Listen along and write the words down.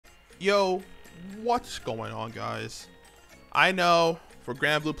Yo, what's going on, guys? I know for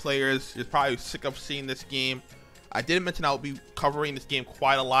Grand Blue players, you're probably sick of seeing this game. I did mention I'll be covering this game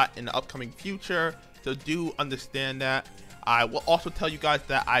quite a lot in the upcoming future, so do understand that. I will also tell you guys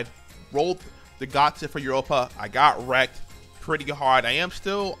that I've rolled the Gotcha for Europa. I got wrecked pretty hard. I am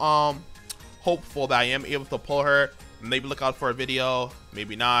still hopeful that I am able to pull her. Maybe look out for a video,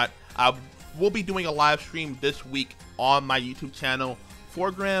 maybe not. I will be doing a live stream this week on my YouTube channel for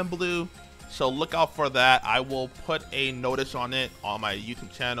Grand Blue, so look out for that. I will put a notice on it on my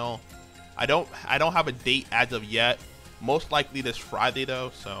YouTube channel. I don't have a date as of yet. Most likely this Friday though,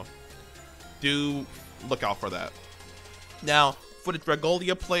 so do look out for that. Now, for the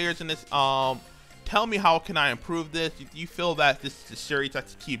Dragolia players in this, tell me, how can I improve this? Do you feel that this is a series I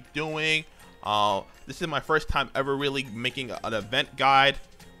should keep doing? This is my first time ever really making an event guide.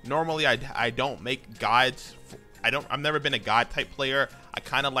 Normally I don't make guides. I've never been a guide type player. I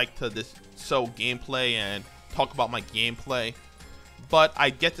kind of like to just show gameplay and talk about my gameplay, but I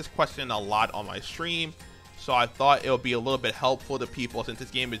get this question a lot on my stream, so I thought it would be a little bit helpful to people, since this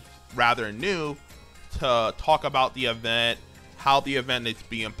game is rather new, to talk about the event, how the event is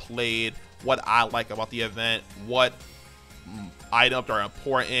being played, what I like about the event, what items are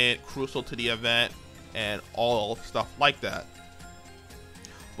important, crucial to the event, and all stuff like that.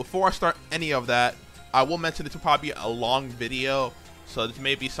 Before I start any of that, I will mention this will probably be a long video, so this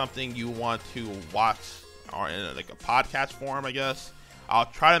may be something you want to watch or in like a podcast form, I guess. I'll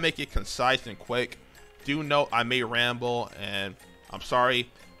try to make it concise and quick. Do note I may ramble, and I'm sorry.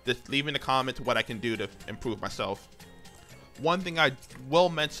 Just leave in the comments what I can do to improve myself. One thing I will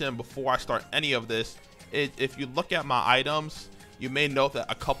mention before I start any of this is, if you look at my items, you may note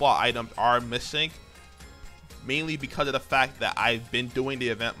that a couple of items are missing, mainly because of the fact that I've been doing the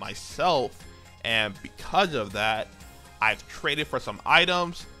event myself, and because of that I've traded for some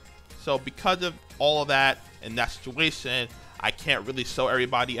items. So because of all of that and that situation, I can't really show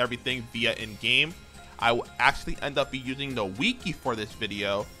everybody everything via in-game. I will actually end up using the wiki for this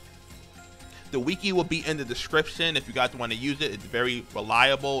video. The wiki will be in the description if you guys want to use it. It's a very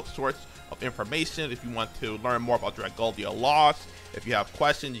reliable source of information if you want to learn more about Dragolia laws. If you have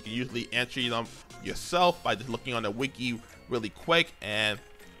questions, you can usually answer them yourself by just looking on the wiki really quick, and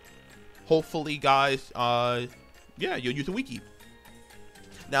hopefully guys, yeah, you'll use the wiki.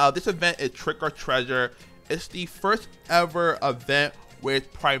 Now, this event is Trick or Treasure. It's the first ever event where it's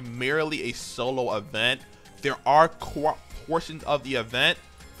primarily a solo event. There are co-op portions of the event.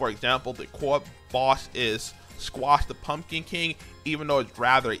 For example, the co-op boss is Squash the Pumpkin King. Even though it's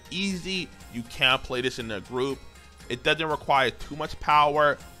rather easy, you can play this in a group. It doesn't require too much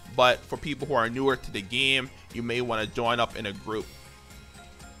power, but for people who are newer to the game, you may want to join up in a group.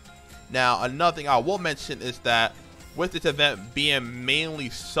 Now, another thing I will mention is that with this event being mainly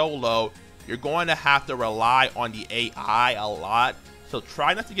solo, you're going to have to rely on the AI a lot. So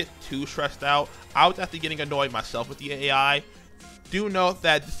try not to get too stressed out. I was actually getting annoyed myself with the AI. Do note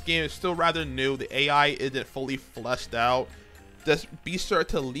that this game is still rather new. The AI isn't fully fleshed out. Just be sure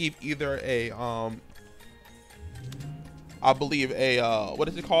to leave either a I believe a what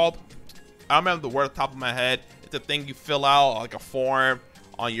is it called? I don't remember the word off the top of my head. It's a thing you fill out, like a form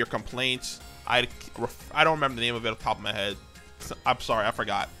on your complaints. I don't remember the name of it off the top of my head. I'm sorry, I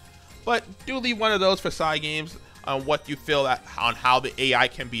forgot. But do leave one of those for side games on what you feel on how the AI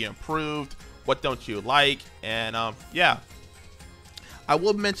can be improved, what don't you like, and yeah. I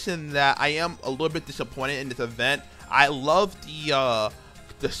will mention that I am a little bit disappointed in this event. I love the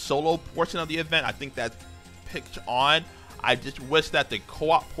solo portion of the event. I think that's picked on. I just wish that the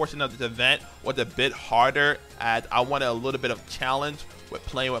co-op portion of this event was a bit harder, as I wanted a little bit of challenge with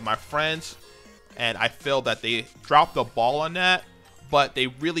playing with my friends, and I feel that they dropped the ball on that, but they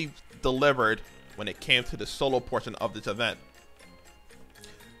really delivered when it came to the solo portion of this event.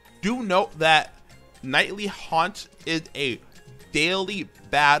 Do note that Nightly Haunt is a daily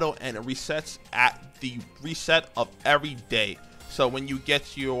battle, and it resets at the reset of every day. So when you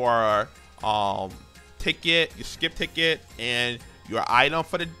get your ticket, your skip ticket, and your item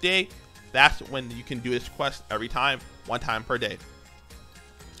for the day, that's when you can do this quest every time, one time per day.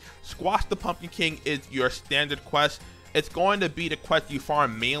 Squash the Pumpkin King is your standard quest. It's going to be the quest you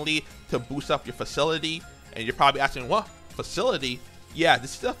farm mainly to boost up your facility, and you're probably asking, what facility? Yeah,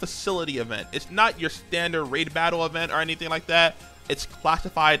 this is a facility event. It's not your standard raid battle event or anything like that. It's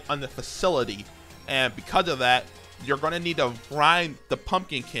classified under facility, and because of that, you're going to need to grind the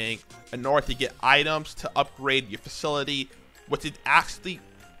Pumpkin King in order to get items to upgrade your facility, which is actually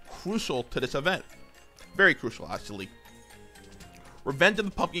crucial to this event. Very crucial, actually. Revenge of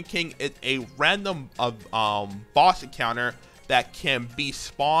the Pumpkin King is a random boss encounter that can be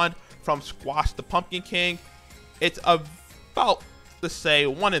spawned from Squash the Pumpkin King. It's about, let's say,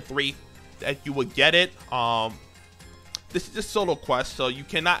 1 in 3 that you would get it. This is a solo quest, so you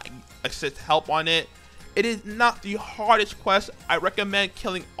cannot assist help on it. It is not the hardest quest. I recommend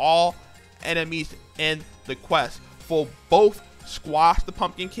killing all enemies in the quest for both Squash the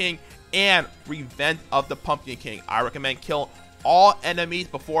Pumpkin King and Revenge of the Pumpkin King. I recommend killing all enemies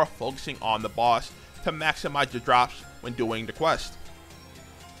before focusing on the boss to maximize your drops when doing the quest.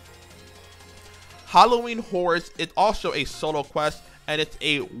 Halloween Horrors is also a solo quest, and it's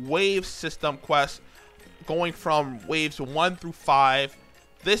a wave system quest going from waves 1 through 5.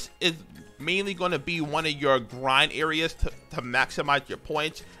 This is mainly going to be one of your grind areas to maximize your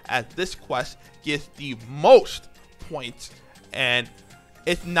points, as this quest gives the most points, and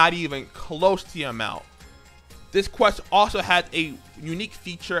it's not even close to the amount. This quest also has a unique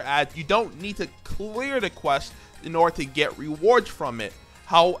feature, as you don't need to clear the quest in order to get rewards from it.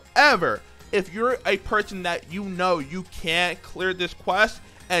 However, if you're a person that you know you can't clear this quest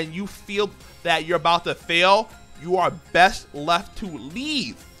and you feel that you're about to fail, you are best left to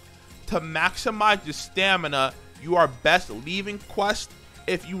leave. To maximize your stamina, you are best leaving quest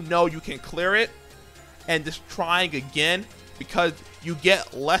if you know you can clear it and just trying again, because you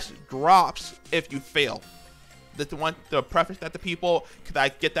get less drops if you fail. That's the preface that to people, because I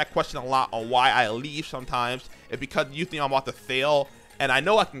get that question a lot on why I leave sometimes. It's because you think I'm about to fail, and I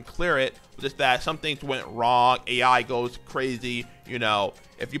know I can clear it, but just that some things went wrong, AI goes crazy, you know.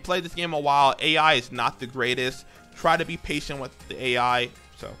 If you play this game a while, AI is not the greatest. Try to be patient with the AI,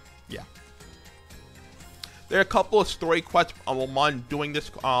 so yeah. There are a couple of story quests on doing this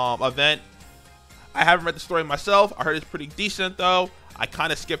event. I haven't read the story myself. I heard it's pretty decent though. I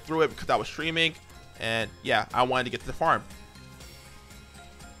kind of skipped through it because I was streaming, and yeah, I wanted to get to the farm.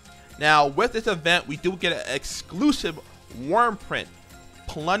 Now with this event, we do get an exclusive worm print,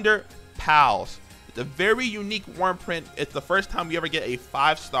 Plunder Pals. It's a very unique worm print. It's the first time we ever get a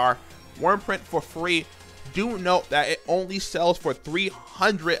 5-star worm print for free. Do note that it only sells for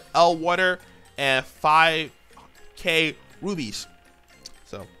 300 L water and 5k rubies.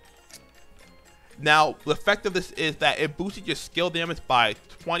 So now the effect of this is that it boosted your skill damage by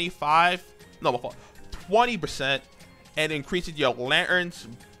 20%, and increases your lanterns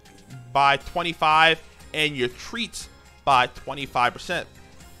by 25% and your treats by 25%.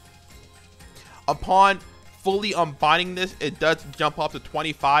 Upon fully unbinding this, it does jump up to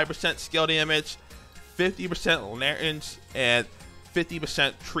 25% skill damage, 50% lanterns, and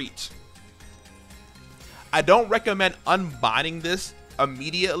 50% treats. I don't recommend unbinding this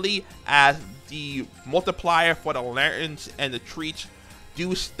immediately, as the multiplier for the lanterns and the treats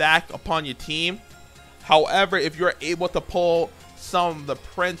do stack upon your team. However, if you're able to pull some of the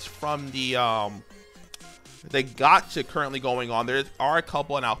prints from the gacha currently going on, there are a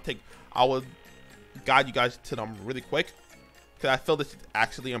couple, and I will guide you guys to them really quick, because I feel this is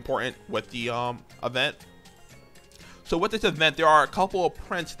actually important with the event. So with this event, there are a couple of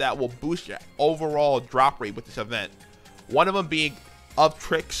prints that will boost your overall drop rate with this event. One of them being of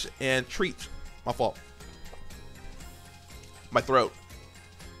tricks and treats. My fault. My throat.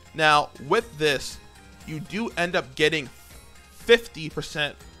 Now with this, you do end up getting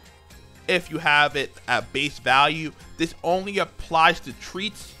 50% if you have it at base value. This only applies to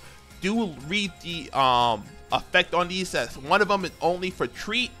treats. Do read the effect on these, as one of them is only for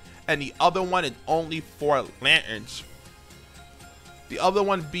treat and the other one is only for lanterns. The other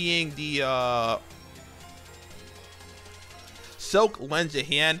one being the Silk Lens of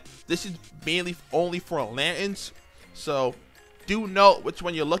Hand. This is mainly only for lanterns, so do note which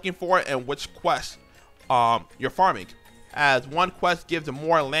one you're looking for and which quest you're farming, as one quest gives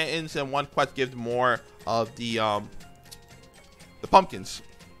more lanterns and one quest gives more of the pumpkins,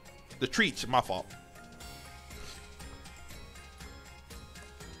 the treats. My fault.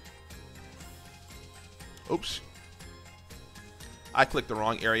 Oops, I clicked the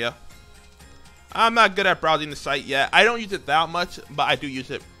wrong area. I'm not good at browsing the site yet. I don't use it that much, but I do use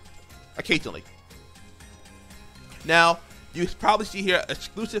it occasionally. Now, you probably see here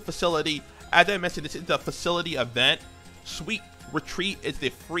exclusive facility. As I mentioned, this is the facility event. Sweet Retreat is the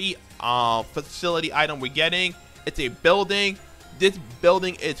free facility item we're getting. It's a building. This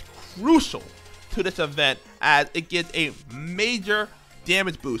building is crucial to this event, as it gives a major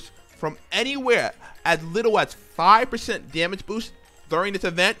damage boost from anywhere as little as 5% damage boost during this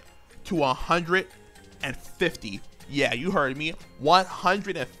event to 150. Yeah, you heard me.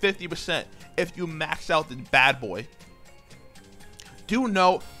 150% if you max out this bad boy. Do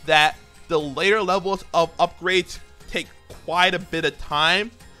note that the later levels of upgrades take quite a bit of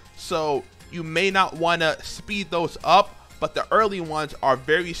time, so you may not want to speed those up, but the early ones are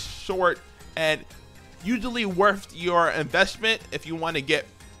very short and usually worth your investment if you want to get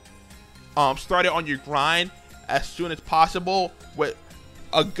started on your grind as soon as possible with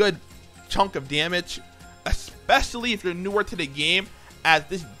a good chunk of damage, especially if you're newer to the game, as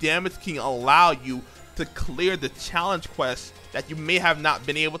this damage can allow you to clear the challenge quests that you may have not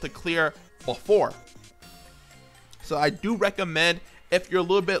been able to clear before. So I do recommend, if you're a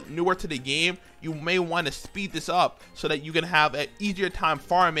little bit newer to the game, you may want to speed this up so that you can have an easier time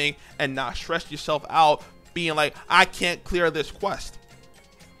farming and not stress yourself out being like, I can't clear this quest.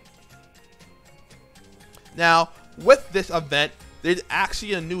 Now, with this event, there's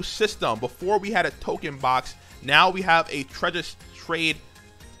actually a new system. Before we had a token box, now we have a treasure trade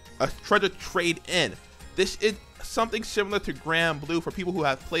in. This is something similar to Grand Blue. For people who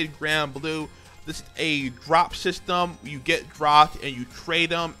have played Grand Blue, this is a drop system. You get dropped and you trade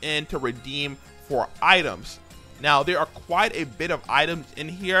them in to redeem for items. Now, there are quite a bit of items in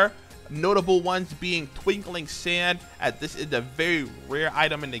here, notable ones being Twinkling Sand, as this is a very rare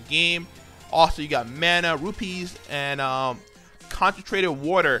item in the game. Also, you got mana, rupees, and concentrated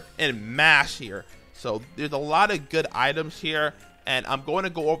water and mash here. So there's a lot of good items here, and I'm going to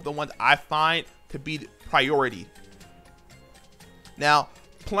go over the ones I find to be priority. Now,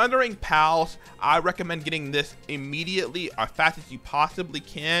 plundering pals, I recommend getting this immediately, as fast as you possibly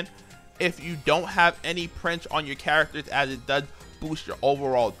can. If you don't have any prints on your characters, as it does boost your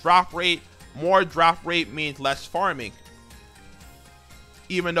overall drop rate. More drop rate means less farming,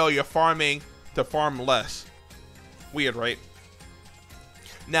 even though you're farming to farm less. Weird, right?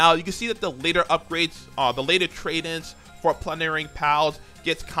 Now, you can see that the later upgrades, the later trade-ins for plundering pals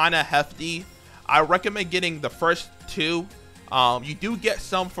gets kind of hefty. I recommend getting the first two. You do get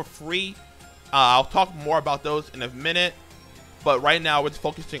some for free. I'll talk more about those in a minute. But right now, we're just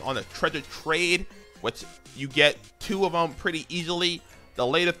focusing on the treasure trade, which you get 2 of them pretty easily. The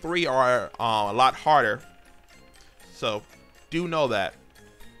later 3 are a lot harder. So, do know that.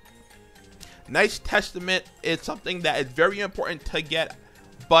 Knight's Testament is something that is very important to get,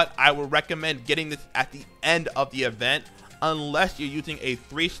 but I would recommend getting this at the end of the event, unless you're using a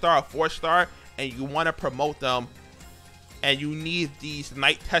 3-star or 4-star and you want to promote them and you need these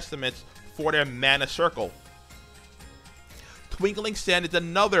Knight Testaments for their mana circle. Twinkling Sand is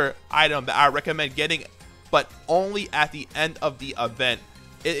another item that I recommend getting, but only at the end of the event.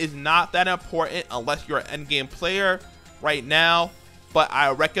 It is not that important unless you're an endgame player right now, but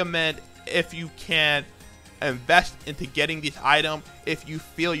I recommend, if you can, invest into getting this item if you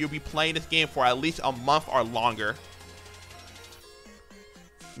feel you'll be playing this game for at least a month or longer.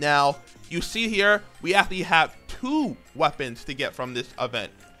 Now, you see here, we actually have 2 weapons to get from this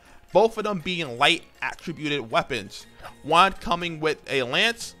event, both of them being light attributed weapons. One coming with a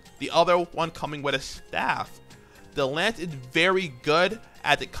lance, the other one coming with a staff. The lance is very good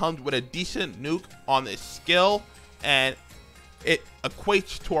as it comes with a decent nuke on its skill, and it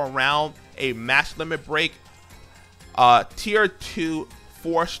equates to around a match limit break tier 2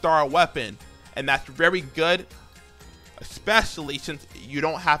 4-star weapon, and that's very good, especially since you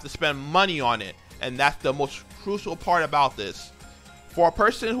don't have to spend money on it, and that's the most crucial part about this. For a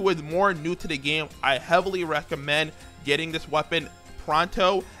person who is more new to the game, I heavily recommend getting this weapon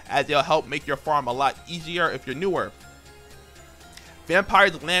pronto, as it'll help make your farm a lot easier if you're newer.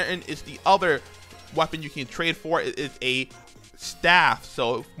 Vampire's Lantern is the other weapon you can trade for. It is a staff,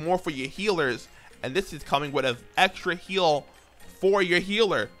 so more for your healers, and this is coming with an extra heal for your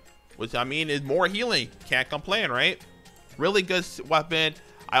healer, which I mean is more healing. Can't complain, right? Really good weapon.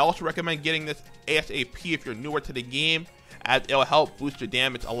 I also recommend getting this ASAP if you're newer to the game, as it'll help boost your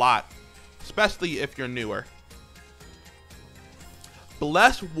damage a lot, especially if you're newer.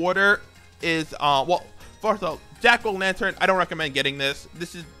 Blessed Water is, well, first of all, Jack-o'-lantern, I don't recommend getting this.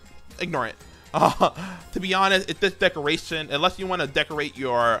 This is, ignore it. To be honest, it's this decoration. Unless you want to decorate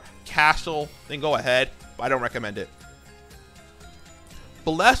your castle, then go ahead, but I don't recommend it.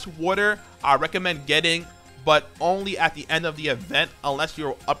 Blessed Water, I recommend getting, but only at the end of the event, unless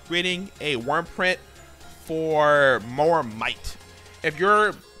you're upgrading a worm print for more might. If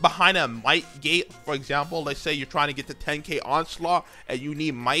you're behind a might gate, for example, let's say you're trying to get to 10k onslaught and you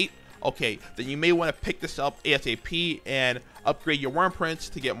need might, okay, then you may want to pick this up ASAP and upgrade your worm prints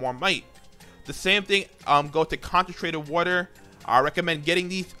to get more might. The same thing, go to concentrated water. I recommend getting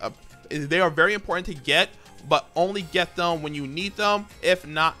these. They are very important to get, but only get them when you need them. If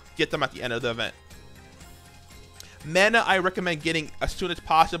not, get them at the end of the event. Mana, I recommend getting as soon as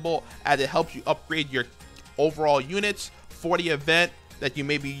possible, as it helps you upgrade your overall units for the event that you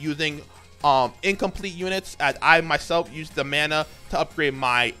may be using incomplete units, as I myself used the mana to upgrade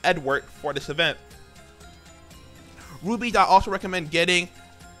my Edward for this event. Rubies I also recommend getting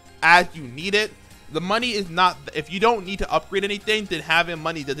as you need it. The money is not, if you don't need to upgrade anything, then having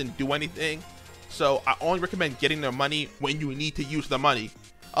money doesn't do anything. So I only recommend getting the money when you need to use the money.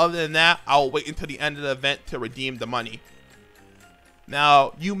 Other than that, I'll wait until the end of the event to redeem the money.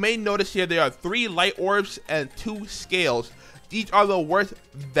 Now, you may notice here there are 3 light orbs and 2 scales. These are the worst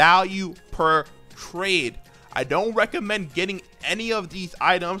value per trade. I don't recommend getting any of these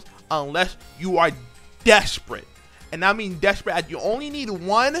items unless you are desperate. And I mean desperate as you only need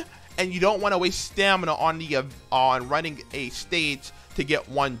 1 and you don't want to waste stamina on running a stage to get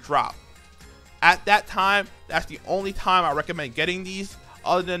 1 drop. At that time, that's the only time I recommend getting these.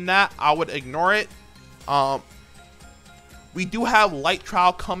 Other than that, I would ignore it. We do have light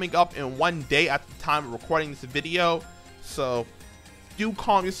trial coming up in 1 day at the time of recording this video, so do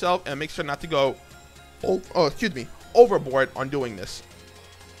calm yourself and make sure not to go overboard on doing this.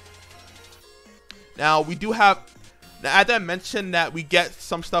 Now we do have, as I mentioned, that we get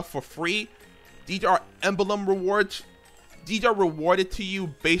some stuff for free. These are emblem rewards. These are rewarded to you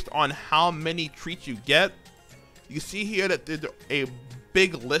based on how many treats you get. You see here that there's a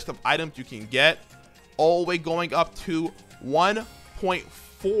big list of items you can get, all the way going up to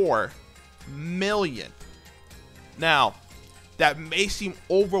 1.4 million. Now, that may seem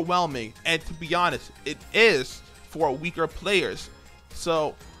overwhelming, and to be honest, it is for weaker players.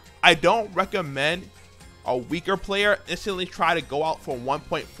 So I don't recommend a weaker player instantly try to go out for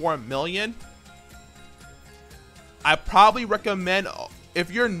 1.4 million. I probably recommend,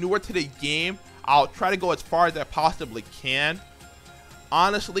 if you're newer to the game, I'll try to go as far as I possibly can.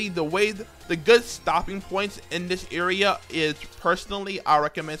 Honestly, the good stopping points in this area is, personally, I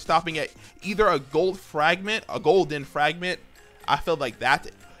recommend stopping at either a golden fragment. I feel like that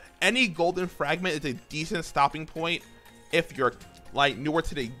any golden fragment is a decent stopping point if you're like newer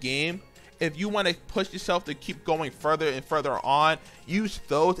to the game. If you want to push yourself to keep going further and further on, use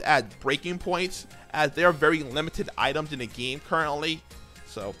those as breaking points, as they're very limited items in the game currently.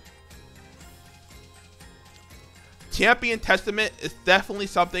 So Champion Testament is definitely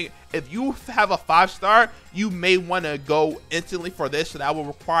something, if you have a 5-star, you may want to go instantly for this, so that will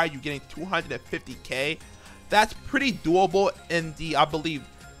require you getting 250k. That's pretty doable in the, I believe,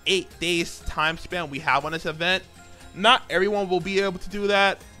 8 days time span we have on this event. Not everyone will be able to do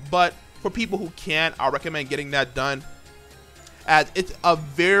that, but for people who can, I recommend getting that done, as it's a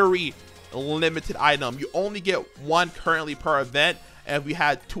very limited item. You only get 1 currently per event, and we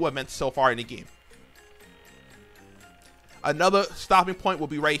had 2 events so far in the game. Another stopping point will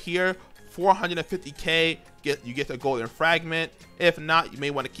be right here, 450k, you get the golden fragment. If not, you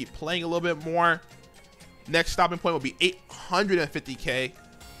may want to keep playing a little bit more. Next stopping point will be 850k.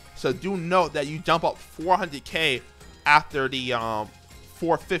 So do note that you jump up 400k after the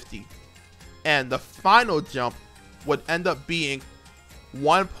 450. And the final jump would end up being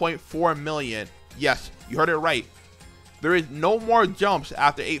 1.4 million. Yes, you heard it right. There is no more jumps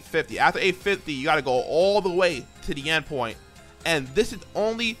after 850. After 850, you got to go all the way to the end point. And this is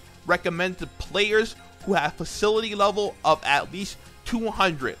only recommended to players who have facility level of at least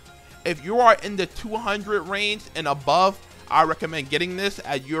 200. If you are in the 200 range and above, I recommend getting this,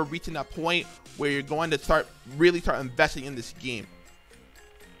 as you're reaching that point where you're going to really start investing in this game.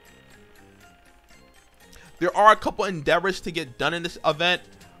 There are a couple endeavors to get done in this event.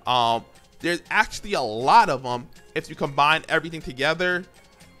 There's actually a lot of them if you combine everything together.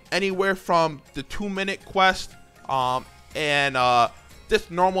 Anywhere from the 2-minute quest and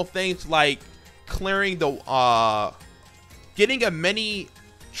just normal things like clearing the getting a many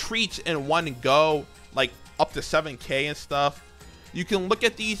treats in one go, like up to 7k and stuff. You can look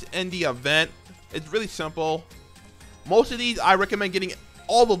at these in the event. It's really simple. Most of these I recommend getting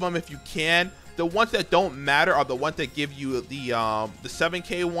all of them if you can. The ones that don't matter are the ones that give you the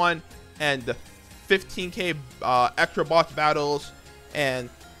 7k one and the 15k extra boss battles and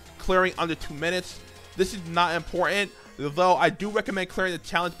clearing under 2 minutes. This is not important, though I do recommend clearing the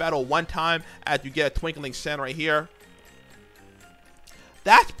challenge battle 1 time, as you get a twinkling sun right here.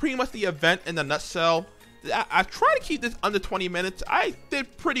 That's pretty much the event in a nutshell. I try to keep this under 20 minutes. I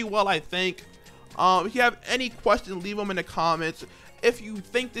did pretty well, I think. If you have any questions, leave them in the comments. If you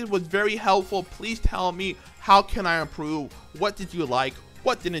think this was very helpful, please tell me, how can I improve? What did you like?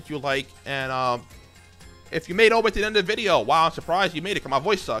 What didn't you like? And if you made it over to the end of the video, wow, I'm surprised you made it because my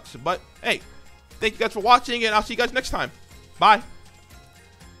voice sucks. But hey, thank you guys for watching, and I'll see you guys next time. Bye.